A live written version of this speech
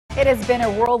It has been a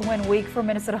whirlwind week for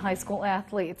Minnesota high school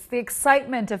athletes. The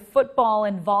excitement of football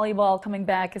and volleyball coming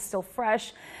back is still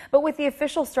fresh, but with the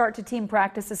official start to team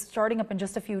practices starting up in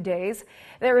just a few days,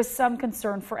 there is some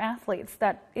concern for athletes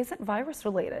that isn't virus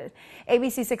related.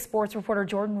 ABC 6 sports reporter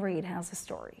Jordan Reed has the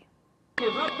story.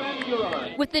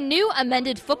 With the new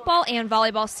amended football and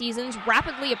volleyball seasons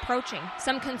rapidly approaching,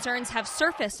 some concerns have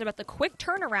surfaced about the quick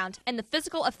turnaround and the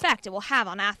physical effect it will have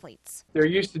on athletes. They're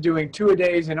used to doing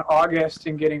two-a-days in August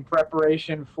and getting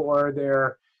preparation for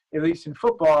their, at least in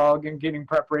football, and getting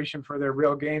preparation for their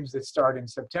real games that start in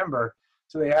September.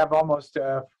 So they have almost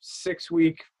a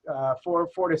 6-week, 4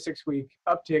 to 6 week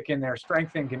uptick in their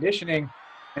strength and conditioning,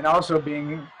 and also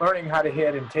learning how to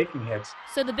hit and taking hits.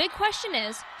 So the big question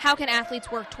is, how can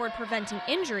athletes work toward preventing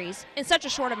injuries in such a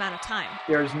short amount of time?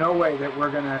 There's no way that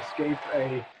we're going to escape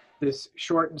this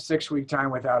shortened 6-week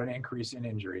time without an increase in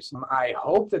injuries. I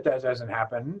hope that doesn't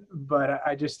happen, but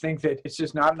I just think that it's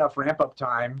just not enough ramp-up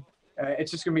time.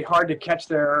 It's just going to be hard to catch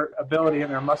their ability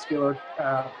and their muscular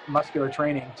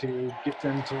training to get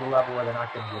them to the level where they're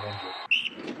not going to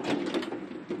get injured.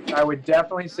 I would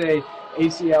definitely say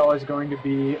ACL is going to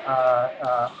be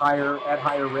at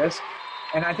higher risk.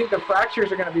 And I think the fractures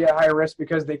are going to be at higher risk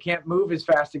because they can't move as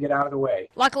fast to get out of the way.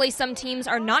 Luckily, some teams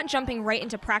are not jumping right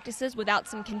into practices without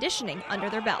some conditioning under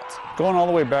their belt. Going all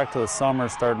the way back to the summer,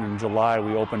 starting in July,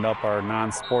 we opened up our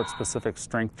non-sport specific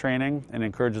strength training and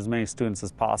encouraged as many students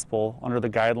as possible under the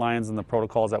guidelines and the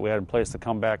protocols that we had in place to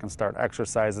come back and start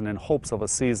exercising in hopes of a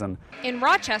season. In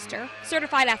Rochester,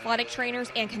 certified athletic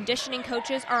trainers and conditioning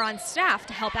coaches are on staff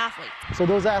to help athletes. So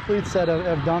those athletes that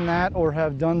have done that or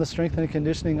have done the strength and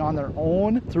conditioning on their own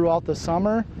throughout the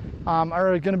summer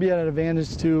are going to be at an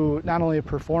advantage to not only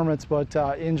performance but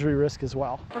injury risk as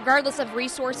well. Regardless of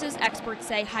resources, experts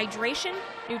say hydration,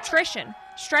 nutrition,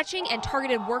 stretching, and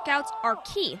targeted workouts are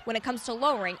key when it comes to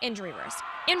lowering injury risk.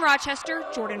 In Rochester,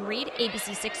 Jordan Reed,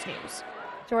 ABC 6 News.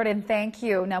 Jordan, thank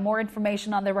you. Now, more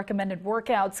information on the recommended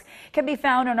workouts can be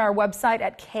found on our website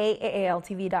at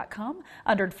kaaltv.com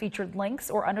under featured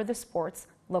links or under the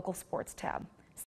local sports tab.